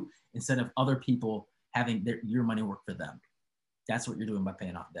you instead of other people having your money work for them. That's what you're doing by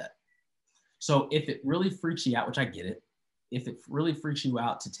paying off debt. So if it really freaks you out, which I get it, if it really freaks you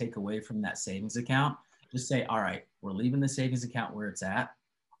out to take away from that savings account, just say, all right, we're leaving the savings account where it's at.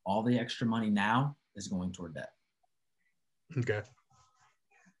 All the extra money now is going toward debt. Okay.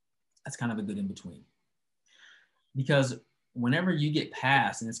 That's kind of a good in between. Because whenever you get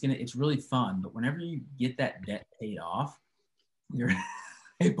past, and it's really fun, but whenever you get that debt paid off,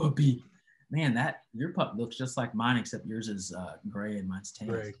 hey puppy, man, your pup looks just like mine, except yours is gray and mine's tan.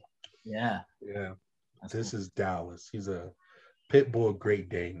 Gray. Yeah. Yeah. This is Dallas. He's a pit bull Great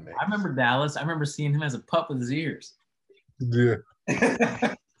Dane, man. I remember Dallas. I remember seeing him as a pup with his ears. Yeah.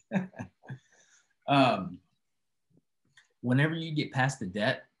 Whenever you get past the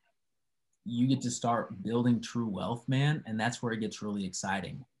debt, you get to start building true wealth, man. And that's where it gets really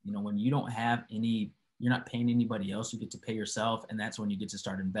exciting. You know, when you don't have you're not paying anybody else, you get to pay yourself. And that's when you get to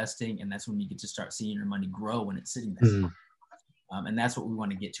start investing. And that's when you get to start seeing your money grow when it's sitting there. And that's what we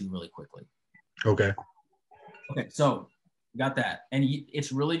want to get to really quickly. Okay. So got that. And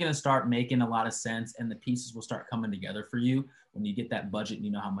it's really going to start making a lot of sense. And the pieces will start coming together for you when you get that budget and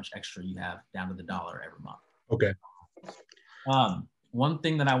you know how much extra you have down to the dollar every month. Okay. One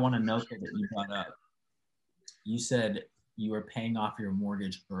thing that I want to note that you brought up, you said you were paying off your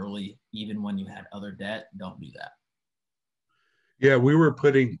mortgage early, even when you had other debt. Don't do that. Yeah, we were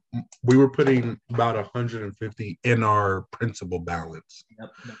putting about 150 in our principal balance. Yep,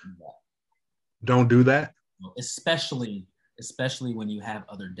 don't do that. Don't do that? especially when you have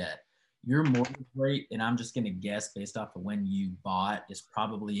other debt. Your mortgage rate, and I'm just going to guess based off of when you bought, is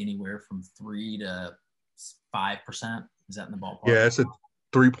probably anywhere from 3 to 5%. Is that in the ballpark? Yeah, it's a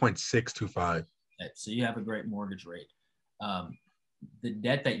 3.625. Okay, so you have a great mortgage rate. The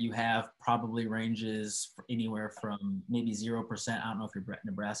debt that you have probably ranges anywhere from maybe 0%. I don't know if your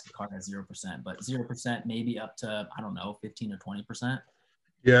Nebraska card has 0%, but 0% maybe up to, I don't know, 15 or 20%.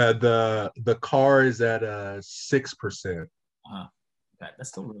 Yeah, the car is at 6%. Okay, that's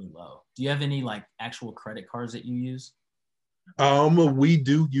still really low. Do you have any like actual credit cards that you use? We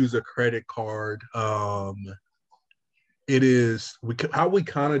do use a credit card. It is how we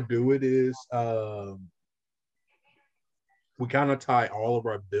kind of do it is we kind of tie all of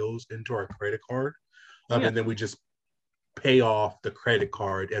our bills into our credit card, and then we just pay off the credit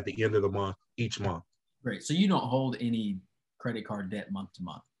card at the end of the month each month. Great. So you don't hold any credit card debt month to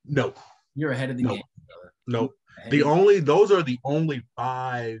month? No. You're ahead of the game, brother. No. Those are the only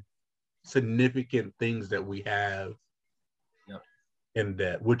 5 significant things that we have in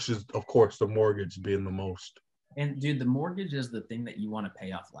debt, which is, of course, the mortgage being the most. And dude, the mortgage is the thing that you want to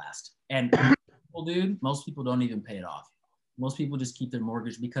pay off last. And most people don't even pay it off. Most people just keep their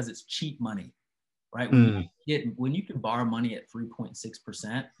mortgage because it's cheap money, right? When you can borrow money at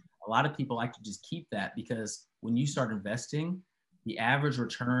 3.6%, a lot of people like to just keep that, because when you start investing, the average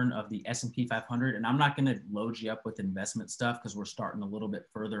return of the S&P 500, and I'm not going to load you up with investment stuff because we're starting a little bit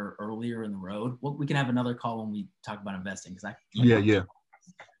further earlier in the road. We can have another call when we talk about investing. Yeah.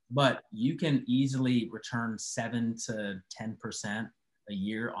 But you can easily return 7 to 10% a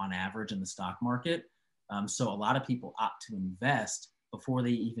year on average in the stock market. So a lot of people opt to invest before they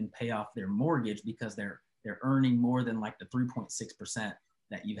even pay off their mortgage because they're earning more than like the 3.6%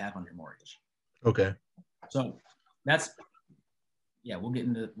 that you have on your mortgage. Okay. So we'll get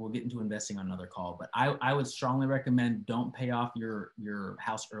into investing on another call, but I would strongly recommend don't pay off your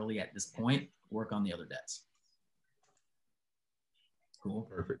house early at this point. Work on the other debts. Cool.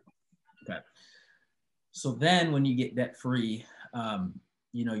 Perfect. Okay. So then when you get debt free,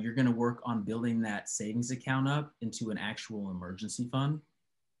 you're going to work on building that savings account up into an actual emergency fund.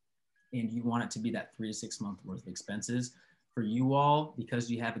 And you want it to be that 3 to 6 month worth of expenses. For you all,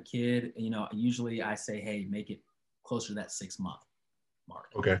 because you have a kid, usually I say, hey, make it closer to that 6 month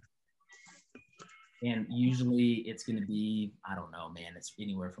mark. Okay. And usually it's going to be, I don't know, man, it's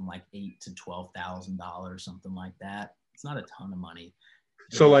anywhere from like $8,000 to $12,000, something like that. It's not a ton of money.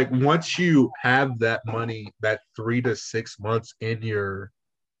 So like once you have that money, that 3 to 6 months in your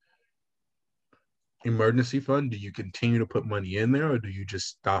emergency fund, do you continue to put money in there, or do you just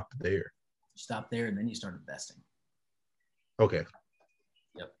stop there? You stop there and then you start investing. Okay.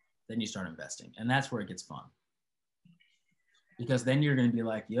 Yep. Then you start investing. And that's where it gets fun. Because then you're going to be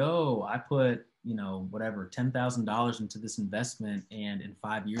like, yo, I put, $10,000 into this investment, and in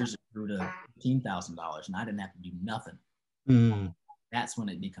 5 years it grew to $15,000 and I didn't have to do nothing. That's when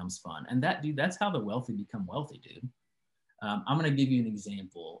it becomes fun. And that's how the wealthy become wealthy, dude. I'm going to give you an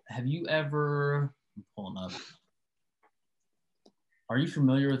example. Have you ever, I'm pulling up, are you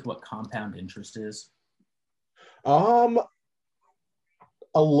familiar with what compound interest is? A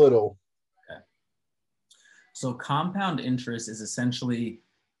little. Okay. So compound interest is essentially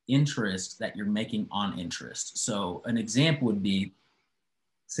interest that you're making on interest. So an example would be,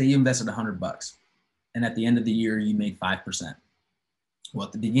 say you invested $100 and at the end of the year you made 5%. Well,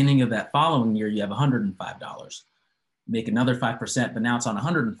 at the beginning of that following year, you have $105. Make another 5%, but now it's on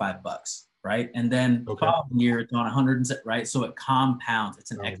 $105, right? And then the following year, it's on 100, right? So it compounds.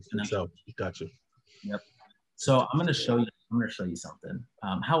 It's an exponential. Gotcha. Yep. So I'm going to show you something.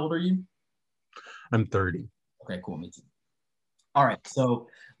 How old are you? I'm 30. Okay, cool. Me too. All right. So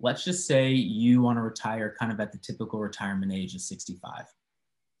let's just say you want to retire kind of at the typical retirement age of 65.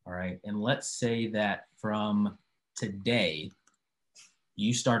 All right. And let's say that from today,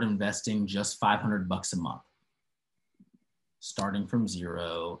 you start investing just $500 a month, starting from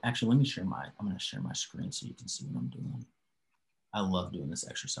zero. Actually, I'm going to share my screen so you can see what I'm doing. I love doing this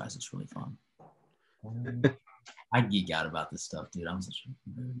exercise. It's really fun. I geek out about this stuff, dude. I'm such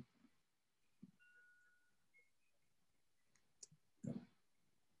a nerd.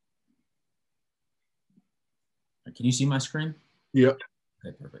 Can you see my screen? Yep.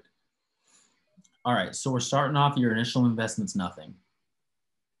 Okay, perfect. All right, so we're starting off. Your initial investment's nothing.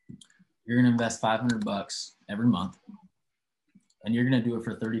 You're going to invest $500 every month, and you're going to do it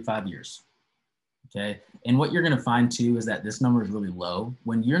for 35 years. Okay. And what you're going to find too is that this number is really low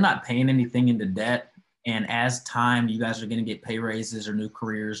when you're not paying anything into debt. And as time, you guys are going to get pay raises or new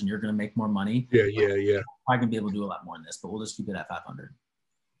careers and you're going to make more money. Yeah. I can be able to do a lot more than this, but we'll just keep it at 500.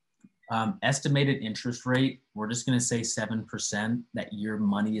 Estimated interest rate, we're just going to say 7% that your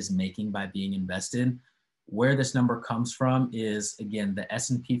money is making by being invested. Where this number comes from is, again, the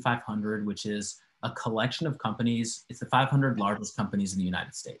S&P 500, which is a collection of companies. It's the 500 largest companies in the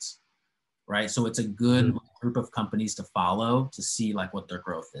United States, right? So it's a good group of companies to follow to see like what their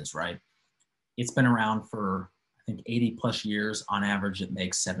growth is, right? It's been around for, I think, 80 plus years. On average, it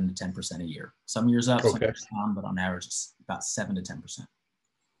makes 7 to 10% a year. Some years up, some years down, but on average, it's about 7 to 10%.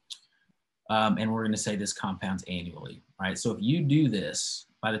 And we're going to say this compounds annually, right? So if you do this,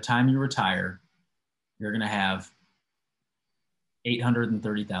 by the time you retire, you're going to have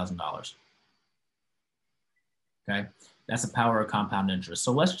 $830,000. Okay, that's the power of compound interest.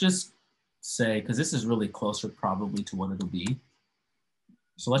 So let's just say, because this is really closer probably to what it'll be.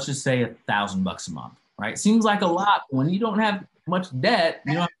 So let's just say $1,000 a month, right? Seems like a lot when you don't have much debt,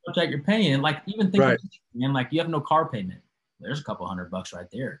 you don't have much that you're paying. Like even think, man, like you have no car payment. There's a couple $100 right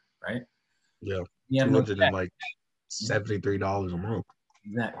there, right? Yeah, you have $273 a month.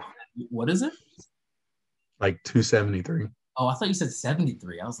 Exactly. What is it? Like 273. Oh, I thought you said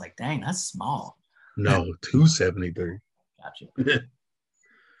 73. I was like, dang, that's small. No, 273. Gotcha.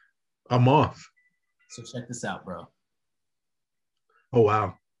 I'm off. So check this out, bro. Oh,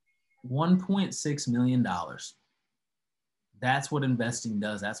 wow. $1.6 million. That's what investing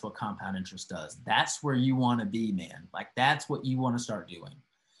does. That's what compound interest does. That's where you want to be, man. Like that's what you want to start doing.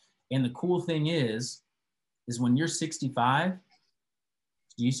 And the cool thing is when you're 65,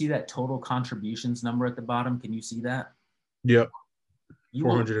 do you see that total contributions number at the bottom? Can you see that? Yep.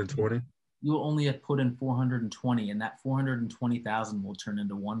 420. You will only have put in 420, and that 420,000 will turn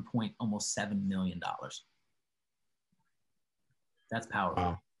into almost $7 million. That's powerful.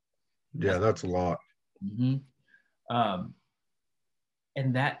 Wow. Yeah, that's a lot. Mm-hmm.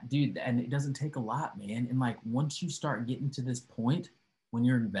 And that, dude, and it doesn't take a lot, man. And like once you start getting to this point when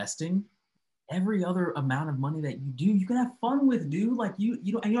you're investing, every other amount of money that you do, you can have fun with, dude. Like you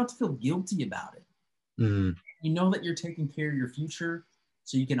don't have to feel guilty about it. Mm. You know that you're taking care of your future,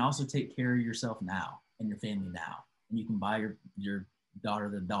 so you can also take care of yourself now and your family now, and you can buy your daughter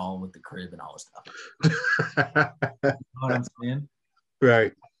the doll with the crib and all this stuff. You know what I'm saying?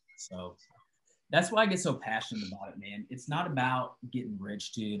 Right. So that's why I get so passionate about it, man. It's not about getting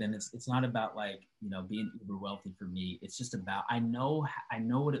rich, dude, and it's not about like, you know, being uber wealthy for me. It's just about I know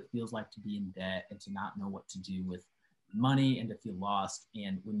what it feels like to be in debt and to not know what to do with money and to feel lost.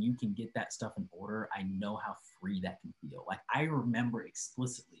 And when you can get that stuff in order, I know how free that can feel. Like I remember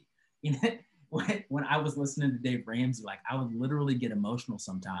explicitly when I was listening to Dave Ramsey, like I would literally get emotional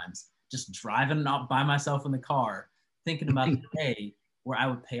sometimes just driving out by myself in the car, thinking about the day where I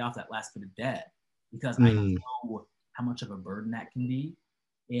would pay off that last bit of debt, because I know how much of a burden that can be.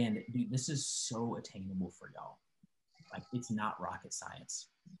 And dude, this is so attainable for y'all. Like it's not rocket science.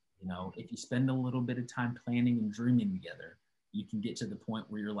 You know, if you spend a little bit of time planning and dreaming together, you can get to the point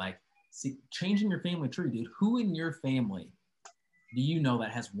where you're like, see, changing your family tree, dude. Who in your family do you know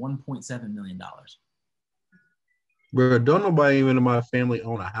that has $1.7 million? Bro, don't nobody even in my family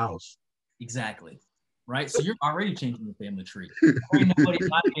own a house. Exactly. Right? So you're already changing the family tree. There ain't nobody in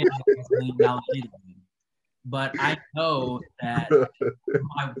my family has $1 million either. But I know that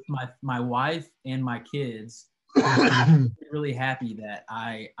my wife and my kids are really happy that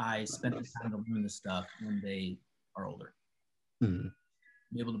I spent the time to learn this stuff when they are older. Be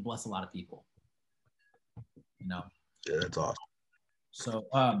able to bless a lot of people. You know? Yeah, that's awesome. So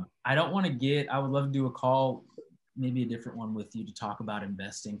I would love to do a call, maybe a different one with you to talk about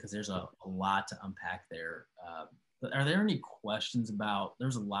investing, because there's a lot to unpack there. But are there any questions about,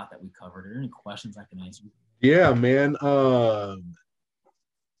 there's a lot that we covered. Are there any questions I can answer? Yeah, man.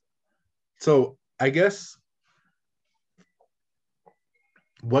 So I guess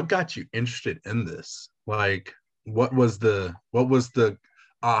what got you interested in this? Like, what was the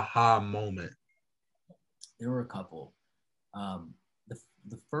aha moment? There were a couple.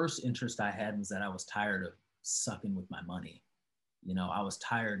 The first interest I had was that I was tired of sucking with my money. You know, I was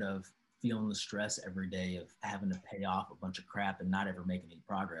tired of feeling the stress every day of having to pay off a bunch of crap and not ever making any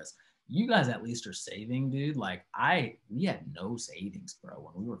progress. You guys at least are saving, dude. Like we had no savings, bro.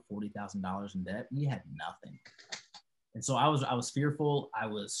 When we were $40,000 in debt, we had nothing. And so I was fearful. I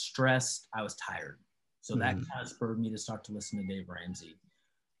was stressed. I was tired. So that kind of spurred me to start to listen to Dave Ramsey.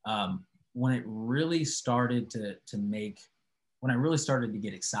 When it really started when I really started to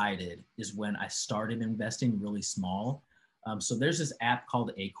get excited is when I started investing really small. So there's this app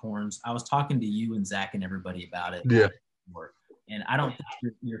called Acorns. I was talking to you and Zach and everybody about it. Yeah. And I don't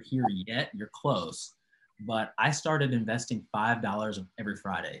think you're here yet. You're close. But I started investing $5 every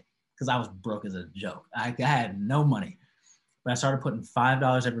Friday because I was broke as a joke. I had no money. but I started putting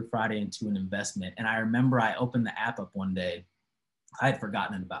 $5 every Friday into an investment. And I remember I opened the app up one day. I had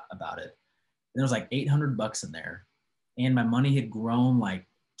forgotten about it. And there was like $800 in there. And my money had grown like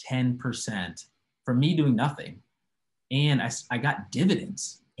 10% from me doing nothing. And I got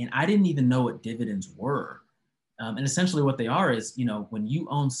dividends, and I didn't even know what dividends were. And essentially what they are is, you know, when you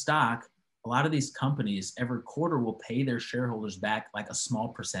own stock, a lot of these companies every quarter will pay their shareholders back like a small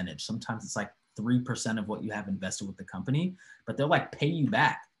percentage. Sometimes it's like 3% of what you have invested with the company, but they'll like pay you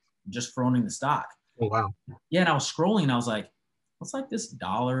back just for owning the stock. Oh, wow. Yeah. And I was scrolling and I was like, what's like this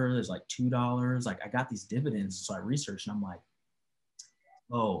dollar? There's like $2. Like I got these dividends. So I researched and I'm like,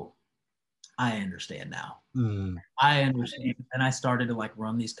 oh, I understand now. I understand. And I started to like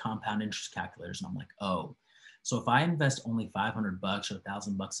run these compound interest calculators and I'm like, oh, so if I invest only $500 or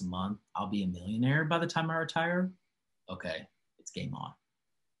 $1,000 a month, I'll be a millionaire by the time I retire. Okay, it's game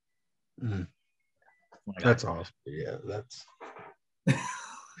on. That's awesome. Yeah, that's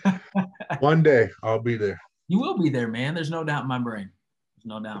one day I'll be there. You will be there, man. There's no doubt in my brain. There's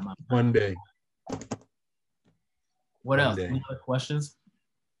no doubt in my brain. One day. What else? Any other questions?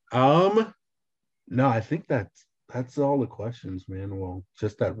 No, I think that's all the questions, man. Well,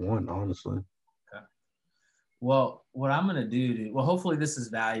 just that one, honestly. Okay. Well, what I'm gonna do, dude. Well, hopefully this is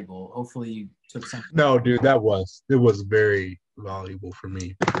valuable. Hopefully you took something. No, dude, it was very valuable for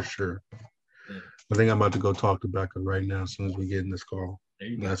me for sure. Yeah. I think I'm about to go talk to Becca right now as soon as we get in this call. There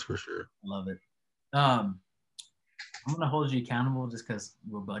you go. That's for sure. Love it. I'm gonna hold you accountable just because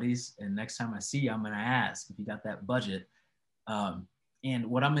we're buddies. And next time I see you, I'm gonna ask if you got that budget. And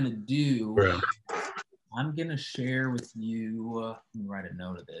what I'm gonna do, I'm gonna share with you. Let me write a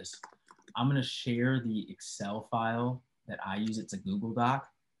note of this. I'm gonna share the Excel file that I use. It's a Google Doc.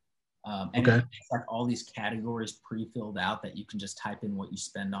 And it's like all these categories pre-filled out that you can just type in what you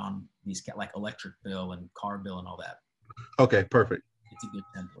spend on these, like electric bill and car bill and all that. Okay, perfect. It's a good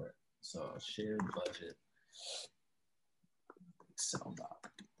template. So share budget. Excel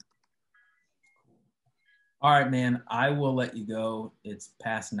doc. All right, man. I will let you go. It's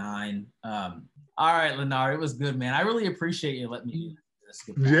past 9. All right, Lennar. It was good, man. I really appreciate you letting me do this.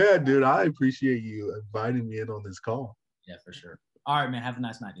 Yeah, dude. I appreciate you inviting me in on this call. Yeah, for sure. All right, man. Have a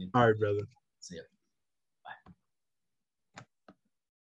nice night, dude. All right, brother. See ya.